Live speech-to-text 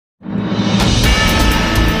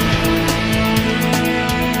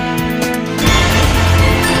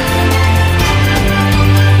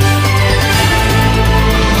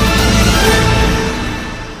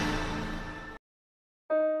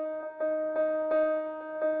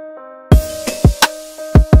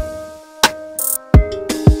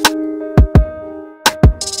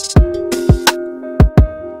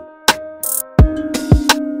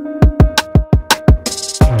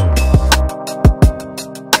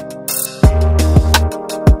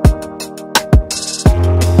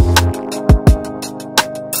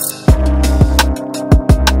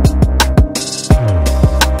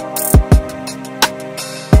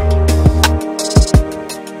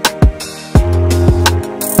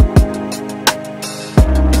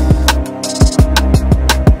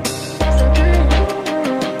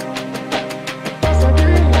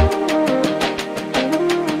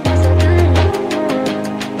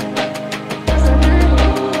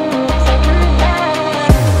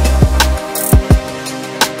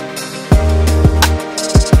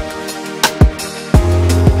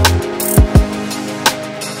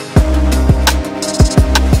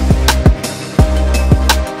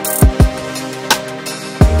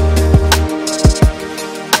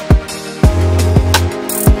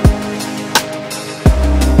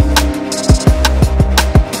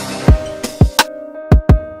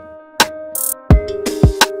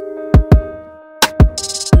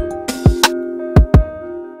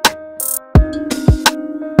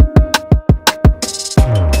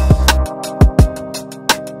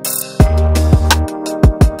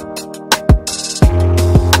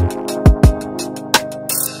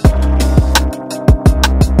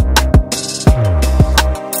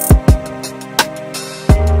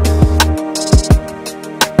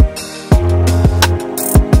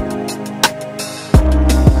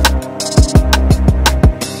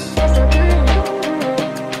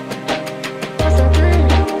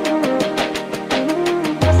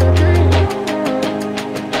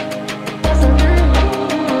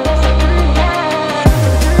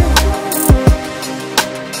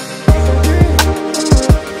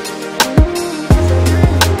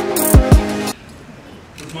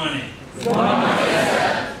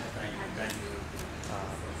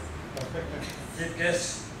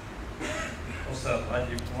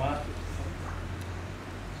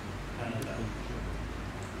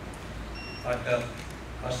Dr.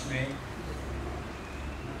 Varshney,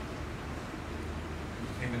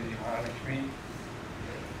 Mahalakshmi,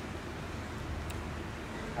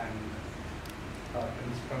 and our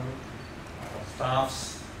principal, our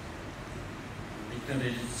staffs,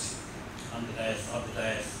 dignitaries on the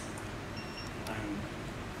dais, and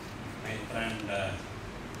my friend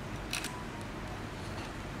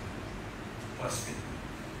Prof.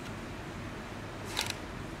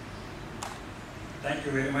 Thank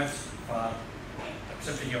you very much for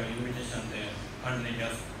accepting your invitation and honoring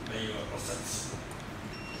us by your presence.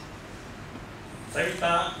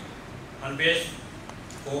 Saveetha always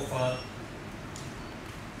go for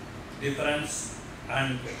difference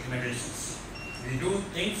and innovations. We do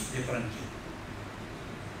things differently.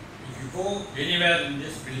 If you go anywhere in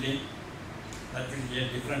this building, that will be a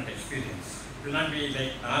different experience. It will not be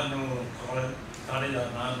like normal college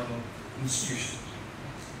or normal institution.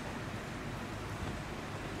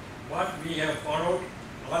 What we have followed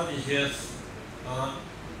all these years are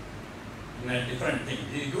in a different thing.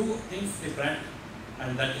 We do things different,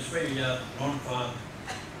 and that is why we are known for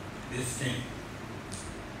this thing.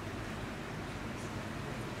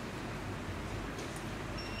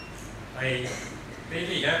 I am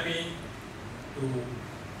really happy to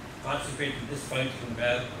participate in this function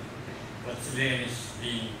where Flexi Learn is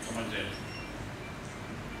being commemorated.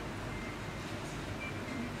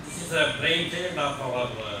 This is a brainchild of our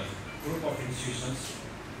group of institutions,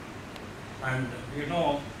 and you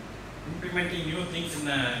know, implementing new things in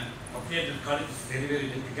a affiliated college is very, very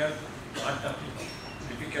difficult. Lot of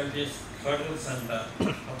difficulties, hurdles, and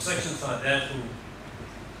obstructions are there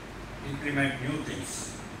to implement new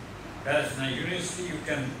things. Whereas in a university, you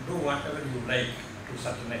can do whatever you like to a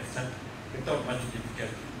certain extent without much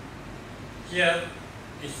difficulty. Here,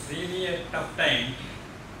 it's really a tough time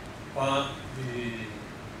for the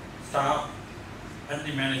staff and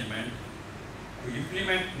the management to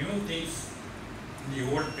implement new things in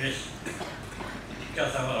the old pace,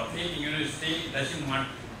 because our affiliating university doesn't want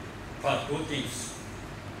for two things.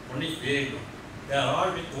 One is they are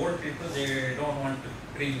all with old people, they don't want to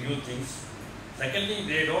bring new things. Second thing,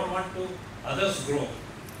 they don't want to others grow.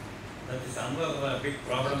 That is another big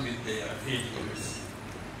problem with the affiliating university.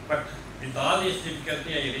 But with all this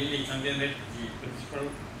difficulty, I really congratulate the principal,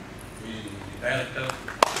 the director,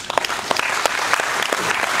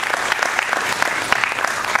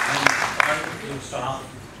 and all the staff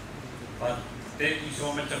for taking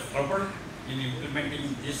so much of trouble in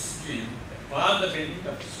implementing this scheme for the benefit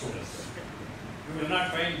of the students. You will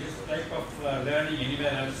not find this type of learning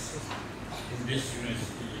anywhere else in this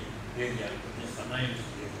university area, this Chennai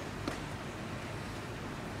university area.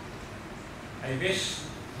 I wish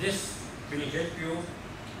this will help you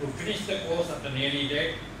to finish the course at an early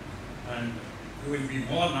date, and you will be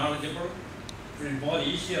more knowledgeable, it will be more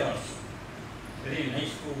easier also, very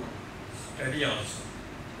nice to study also.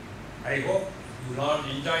 I hope you will all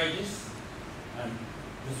enjoy this, and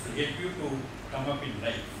this will help you to come up in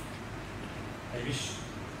life. I wish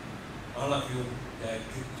all of you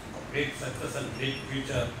great success and great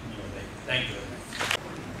future in your life. Thank you very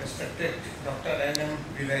much. Respected Dr. N.M.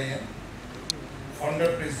 Vilayan,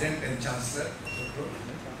 Founder, President and Chancellor,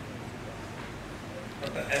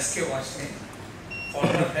 Dr. S.K. Varshney,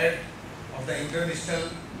 former Head of the International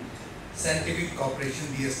Scientific Cooperation,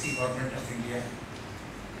 DST, Government of India,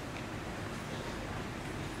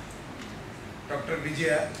 Dr.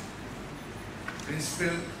 Vijaya,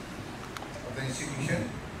 Principal of the institution,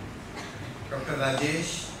 Dr.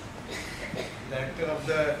 Rajesh, Director of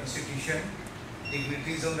the institution,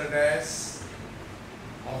 dignitaries on the dais,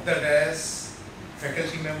 of the dais,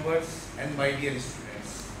 faculty members, and my dear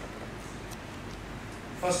students.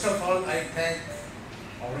 First of all, I thank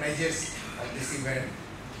organizers of this event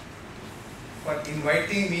for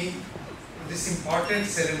inviting me to this important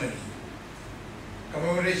ceremony,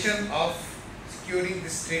 commemoration of securing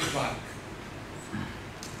this trademark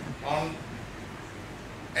on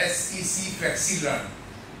SEC Flexi Learn.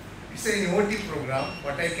 It's an innovative program,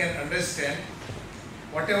 but I can understand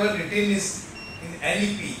whatever written is in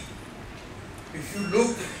NEP. If you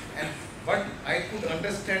look and what I could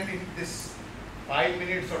understand in this 5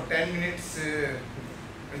 minutes or 10 minutes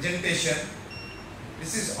presentation,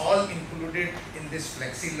 this is all included in this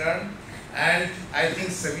Flexi Learn, and I think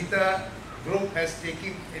Saveetha group has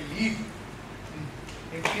taken a lead in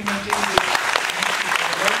implementing this.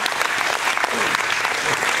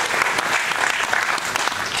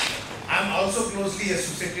 I am also closely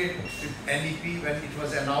associated with NEP when it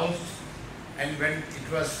was announced and when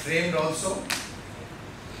it was framed also.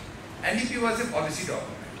 NEP was a policy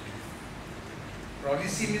document.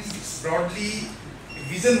 Policy means it's broadly, a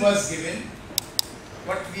vision was given.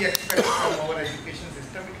 What we we expect from our education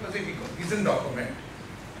system. It was a vision document.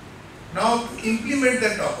 Now to implement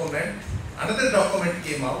that document, another document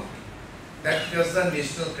came out, that was the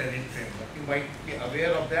National Credit Framework. You might be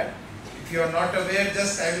aware of that. If you are not aware,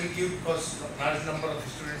 just I will give, because a large number of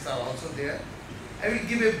students are also there, I will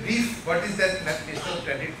give a brief what is that National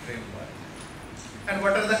Credit Framework and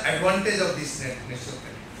what are the advantages of this National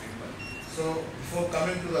Credit Framework. So before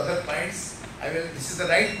coming to the other points, this is the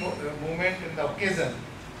right moment and the occasion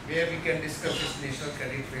where we can discuss this National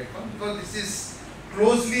Credit Framework, because this is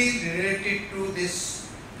closely related to this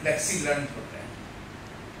Flexi Learn program.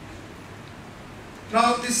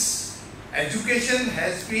 Now this education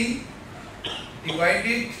has been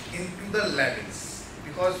divided into the levels,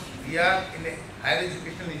 because we are in a higher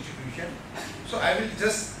educational institution. So I will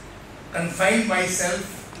just confine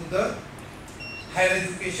myself to the higher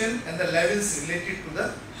education and the levels related to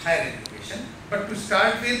the higher education. But to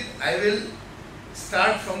start with, I will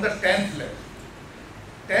start from the 10th level.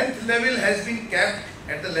 10th level has been kept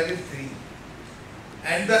at the level 3.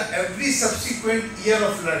 And every subsequent year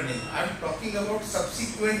of learning, I am talking about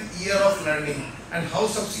subsequent year of learning, and how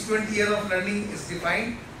subsequent year of learning is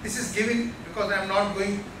defined. This is given because I am not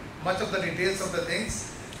going much of the details of the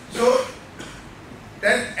things. So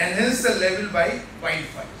that enhance the level by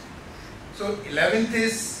 0.5. So 11th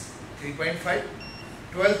is 3.5,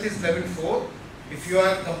 12th is level 4. If you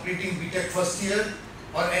are completing BTech first year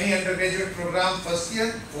or any undergraduate program first year,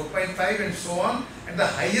 4.5 and so on. And the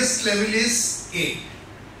highest level is 8.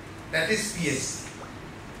 That is PhD.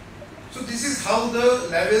 So this is how the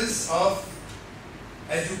levels of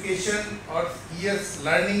education or years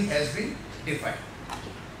learning has been defined.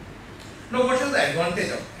 Now what is the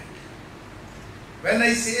advantage of that? When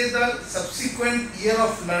I say the subsequent year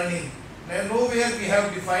of learning, now nowhere we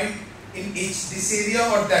have defined in this area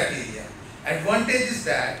or that area. Advantage is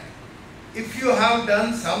that if you have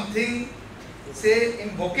done something, say in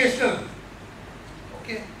vocational,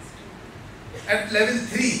 okay, at level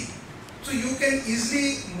 3, so you can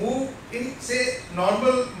easily move in, say,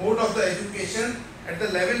 normal mode of the education at the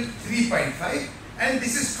level 3.5, and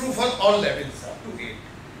this is true for all levels up to 8.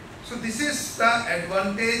 So this is the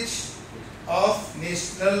advantage of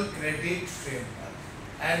National Credit Framework,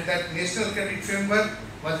 and that National Credit Framework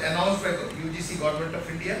was announced by the UGC Government of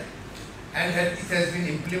India, and it has been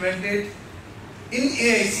implemented in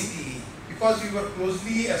AICTE. Because we were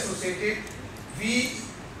closely associated, we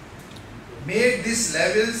made these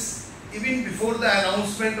levels even before the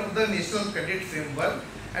announcement of the National Credit Framework,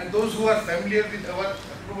 and those who are familiar with our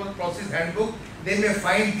approval process handbook, they may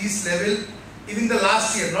find this level even the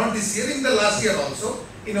last year, not this year, in the last year also,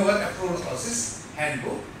 in our approval process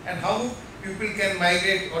handbook, and how people can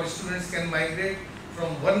migrate or students can migrate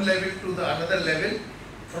from one level to the another level,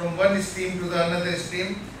 from one stream to the another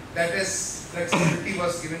stream. That is, flexibility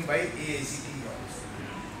was given by AICTE also.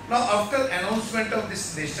 Now after announcement of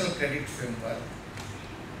this National Credit Framework,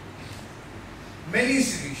 many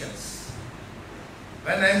institutions,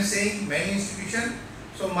 when I am saying many institutions,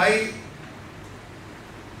 so my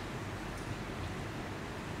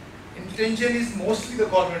intention is mostly the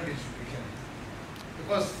government institution,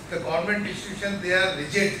 because the government institutions, they are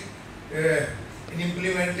rigid in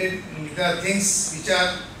implementing the things which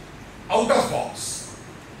are out of box.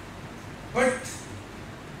 But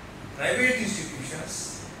private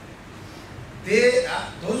institutions, they are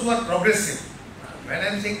those who are progressive. When I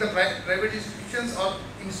am saying the private institutions or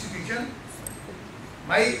institution,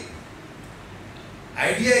 my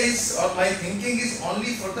idea is, or my thinking is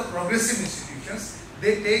only for the progressive institutions.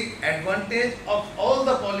 They take advantage of all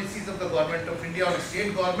the policies of the Government of India or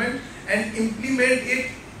state government and implement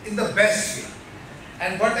it in the best way.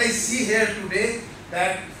 And what I see here today,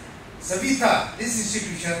 that Saveetha, this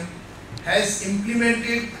institution, has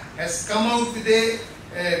implemented, has come out with a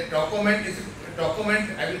document,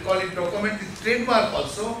 I will call it document with trademark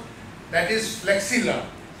also, that is Flexi Learn,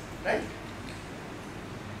 right?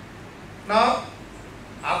 Now,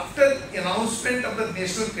 after announcement of the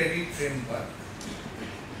National Credit Framework,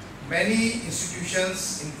 many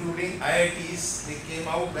institutions, including IITs, they came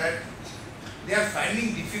out that they are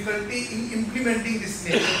finding difficulty in implementing this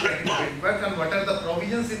National Credit Framework, and what are the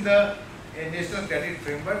provisions in the National Credit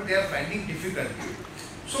Framework, they are finding difficulty.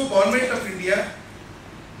 So Government of India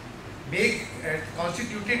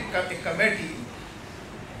constituted a committee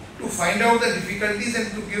to find out the difficulties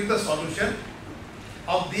and to give the solution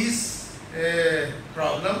of these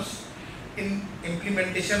problems in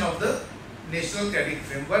implementation of the National Credit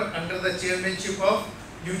Framework under the chairmanship of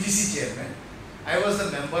UGC chairman. I was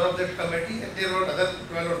a member of that committee, and there were other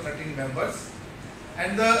 12 or 13 members,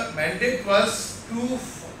 and the mandate was to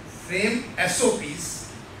frame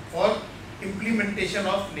SOPs for implementation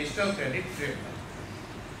of National Credit Framework.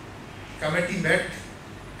 Committee met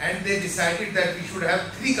and they decided that we should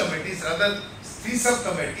have three committees, rather three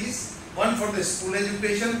subcommittees, one for the school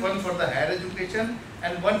education, one for the higher education,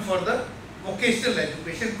 and one for the vocational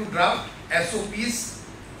education, to draft SOPs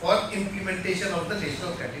for implementation of the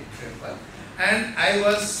National Credit Framework. And I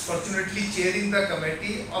was fortunately chairing the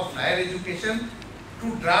committee of higher education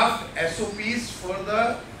to draft SOPs for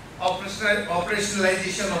the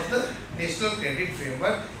operationalization of the National Credit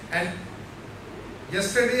Framework. And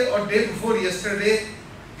yesterday or day before yesterday,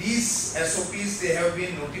 these SOPs, they have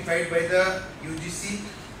been notified by the UGC.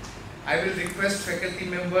 I will request faculty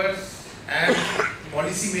members and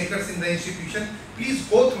policy makers in the institution, please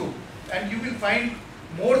go through and you will find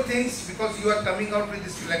more things, because you are coming out with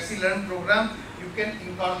this Flexi Learn program. You can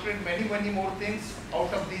incorporate many more things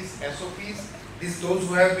out of these SOPs, those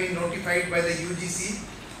who have been notified by the UGC,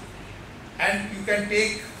 and you can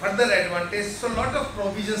take further advantage. So a lot of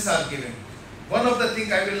provisions are given. One of the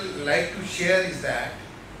things I will like to share is that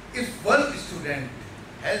if one student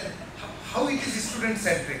has, how it is student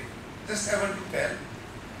centric, just I want to tell.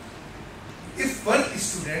 If one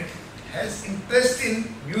student has interest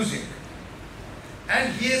in music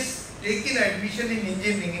and he has taken admission in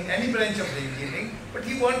engineering, in any branch of the engineering, but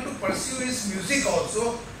he wants to pursue his music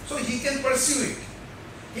also, so he can pursue it.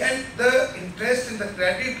 And the interest in the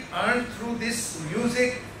credit earned through this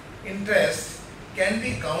music interest can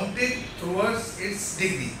be counted towards its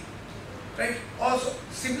degree, right? Also,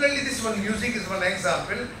 similarly, this one music is one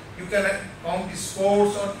example. You can count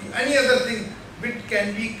sports or any other thing which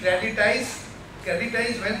can be creditized.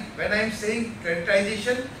 When I am saying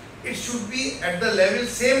creditization, it should be at the level,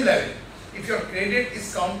 same level. If your credit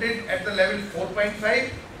is counted at the level 4.5,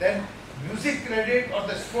 then music credit or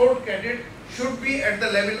the sport credit should be at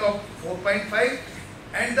the level of 4.5,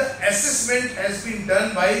 and the assessment has been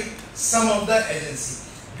done by some of the agency.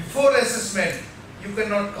 Before assessment, you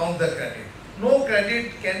cannot count the credit. No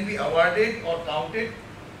credit can be awarded or counted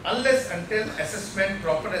unless until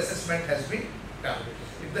proper assessment has been done.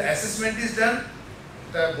 If the assessment is done,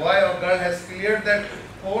 the boy or girl has cleared that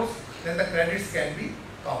course, then the credits can be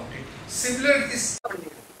counted. Similar is.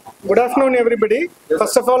 Good afternoon, everybody.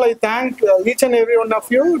 First of all, I thank each and every one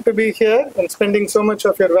of you to be here and spending so much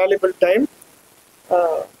of your valuable time.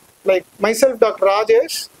 Like myself, Dr.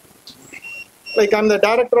 Rajesh, like I'm the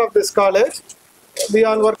director of this college. We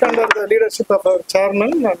all work under the leadership of our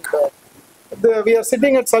chairman, and we are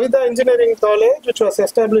sitting at Saveetha Engineering College, which was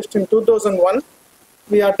established in 2001.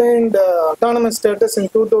 We attained autonomous status in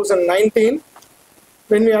 2019.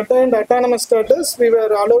 When we attained autonomous status, we were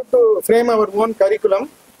allowed to frame our own curriculum.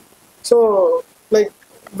 So, like,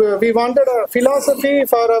 we wanted a philosophy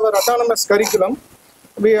for our autonomous curriculum.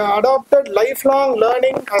 We adopted lifelong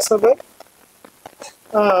learning as our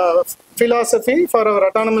philosophy for our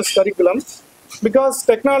autonomous curriculum. Because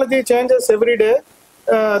technology changes every day,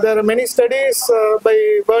 there are many studies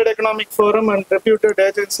by World Economic Forum and reputed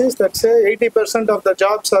agencies that say 80% of the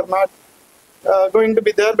jobs are not going to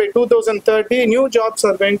be there by 2030. New jobs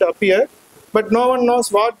are going to appear, but no one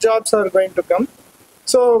knows what jobs are going to come.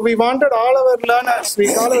 So we wanted all our learners,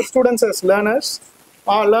 we call our students as learners,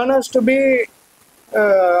 our learners to be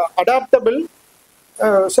adaptable.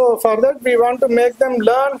 So for that we want to make them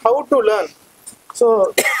learn how to learn.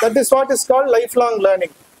 So that is what is called lifelong learning.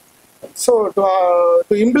 So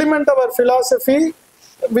to implement our philosophy,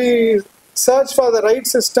 we searched for the right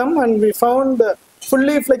system and we found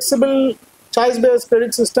fully flexible choice-based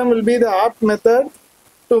credit system will be the apt method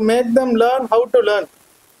to make them learn how to learn.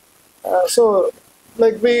 So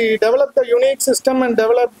like we developed a unique system and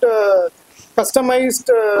developed customized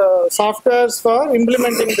softwares for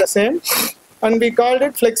implementing the same, and we called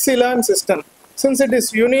it Flexi Learn system. Since it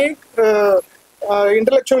is unique,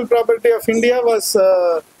 Intellectual Property of India was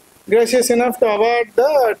gracious enough to award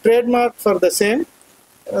the trademark for the same.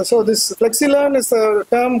 So this Flexi Learn is a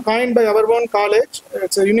term coined by our own college.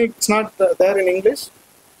 It's a unique, it's not there in English.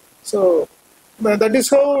 So that is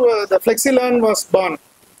how the Flexi Learn was born.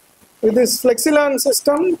 With this Flexi Learn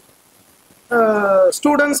system,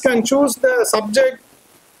 students can choose the subject,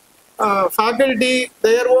 faculty,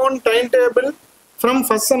 their own timetable from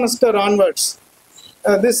first semester onwards.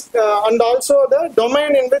 And also the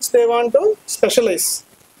domain in which they want to specialize.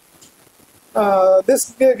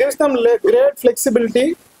 This gives them great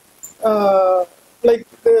flexibility.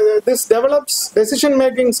 This develops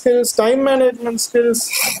decision-making skills, time management skills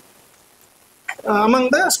among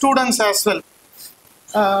the students as well.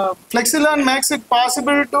 Flexi Learn makes it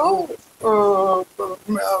possible to,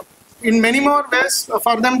 in many more ways,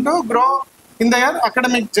 for them to grow in their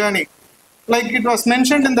academic journey. Like it was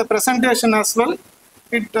mentioned in the presentation as well,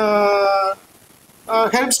 It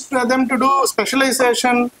helps them to do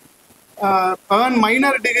specialization, earn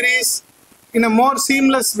minor degrees in a more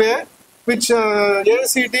seamless way, which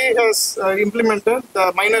AICT has implemented.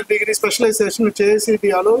 The minor degree specialization which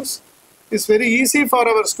AICT allows is very easy for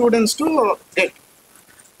our students to get.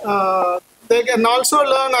 They can also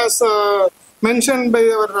learn, as mentioned by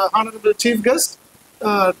our Honorable Chief Guest,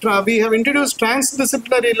 we have introduced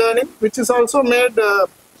transdisciplinary learning, which is also made,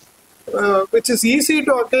 which is easy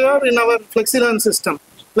to acquire in our Flexi Learn system.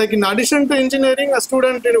 Like in addition to engineering, a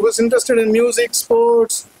student who is interested in music,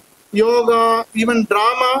 sports, yoga, even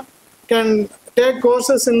drama can take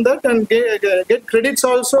courses in that and get credits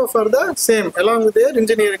also for the same along with their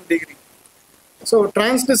engineering degree. So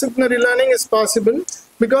transdisciplinary learning is possible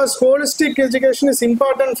because holistic education is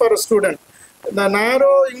important for a student. The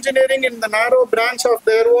narrow engineering in the narrow branch of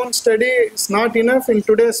their own study is not enough in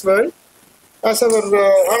today's world. As our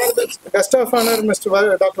Honorable Guest of Honor,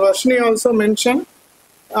 Dr. Varshney also mentioned,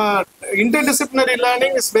 interdisciplinary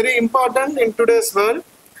learning is very important in today's world.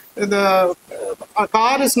 A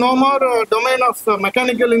car is no more a domain of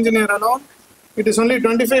mechanical engineer alone. It is only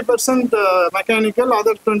 25% mechanical,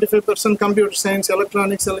 other 25% computer science,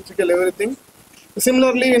 electronics, electrical, everything.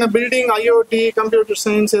 Similarly, in a building, IoT, computer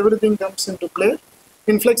science, everything comes into play.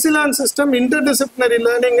 In Flexi Learn system, interdisciplinary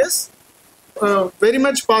learning is very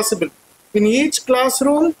much possible. In each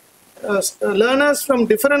classroom, learners from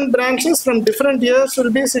different branches, from different years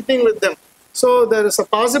will be sitting with them. So there is a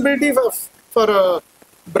possibility for a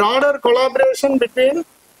broader collaboration between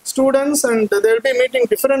students, and they will be meeting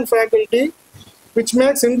different faculty, which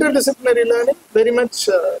makes interdisciplinary learning very much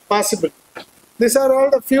possible. These are all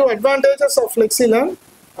the few advantages of Flexi Learn,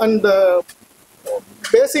 and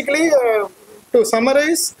basically to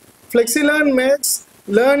summarize, Flexi Learn makes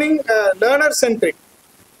learning learner-centric.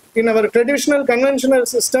 In our traditional conventional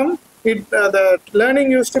system, the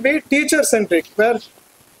learning used to be teacher-centric, where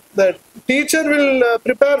the teacher will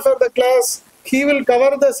prepare for the class, he will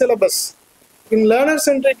cover the syllabus. In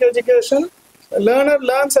learner-centric education, a learner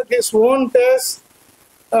learns at his own pace,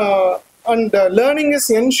 and learning is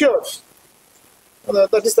ensured.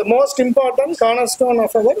 That is the most important cornerstone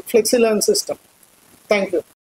of our Flexi Learn system. Thank you.